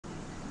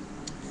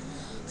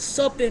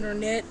Sup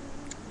internet.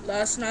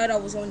 Last night I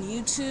was on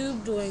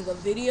YouTube doing a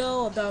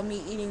video about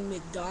me eating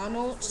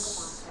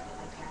McDonald's.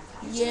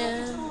 You talking to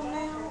Yeah. him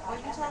now? Are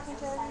you talking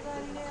to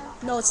everybody now?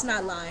 No, it's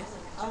not live.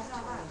 Oh, it's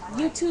not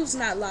live. YouTube's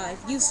not live.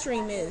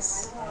 Ustream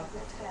is.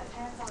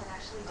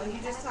 Oh, you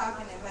just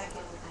talking and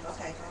making.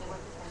 Okay.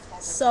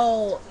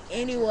 So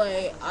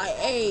anyway, I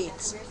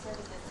ate.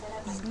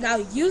 Now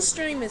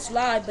Ustream is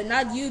live, but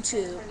not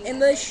YouTube,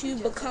 unless you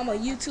become a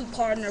YouTube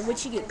partner,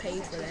 which you get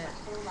paid for that.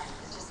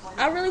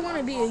 I really want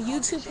to be a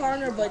YouTube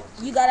partner, but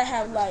you gotta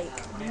have like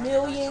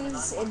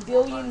millions and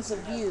billions of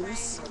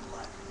views.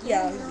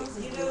 Yeah.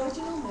 You do?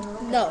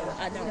 No,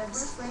 I don't.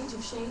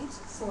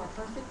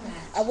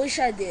 I wish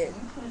I did.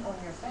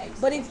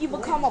 But if you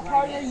become a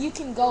partner, you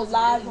can go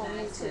live on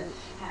YouTube.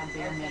 Have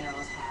bare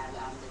minerals, have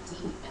the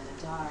deep and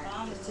the dark.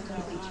 It's a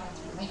complete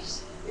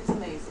transformation. It's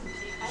amazing.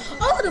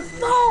 Oh, the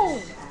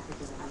phone!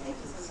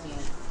 African-American skin.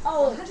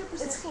 Oh,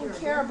 it's from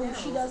Caribou.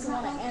 She doesn't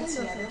want to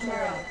answer for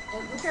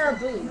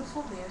Caribou.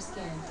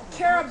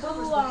 Caribou,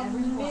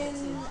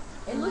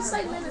 it looks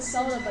like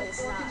Minnesota, but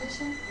it's not.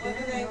 What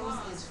do they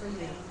want?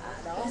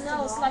 I don't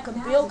know. It's like a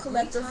bill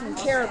collector from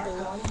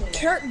Caribou.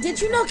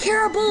 Did you know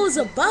Caribou is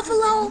a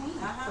buffalo?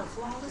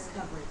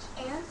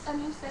 And a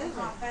new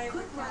favorite,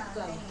 Quick Rock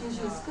Go, gives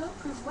you a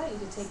spill-proof way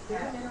to take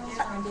Bare Minerals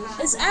foundation.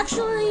 It's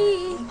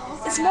actually,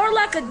 it's more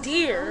like a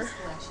deer.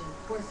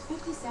 Worth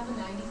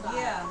 $57.95.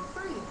 Yeah.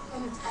 Free,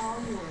 and it's all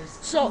yours.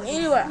 So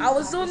anyway, I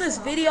was doing this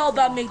video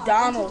about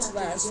McDonald's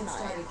last night.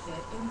 Starter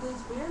kit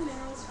includes Bare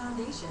Minerals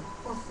foundation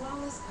for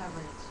flawless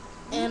coverage.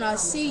 And I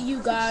see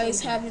you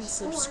guys haven't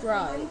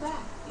subscribed.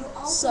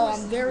 So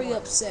I'm very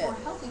upset.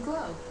 Healthy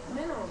glow,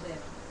 mineral Bare.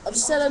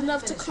 Upset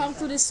enough to come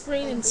through the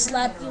screen and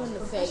slap you in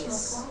the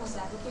face. Flawless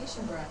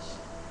application brush.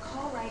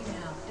 Call right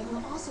now, and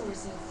you'll also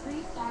receive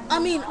free I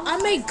mean, I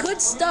make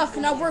good stuff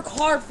and I work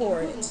hard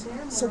for it.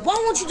 So why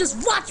won't you just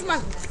watch my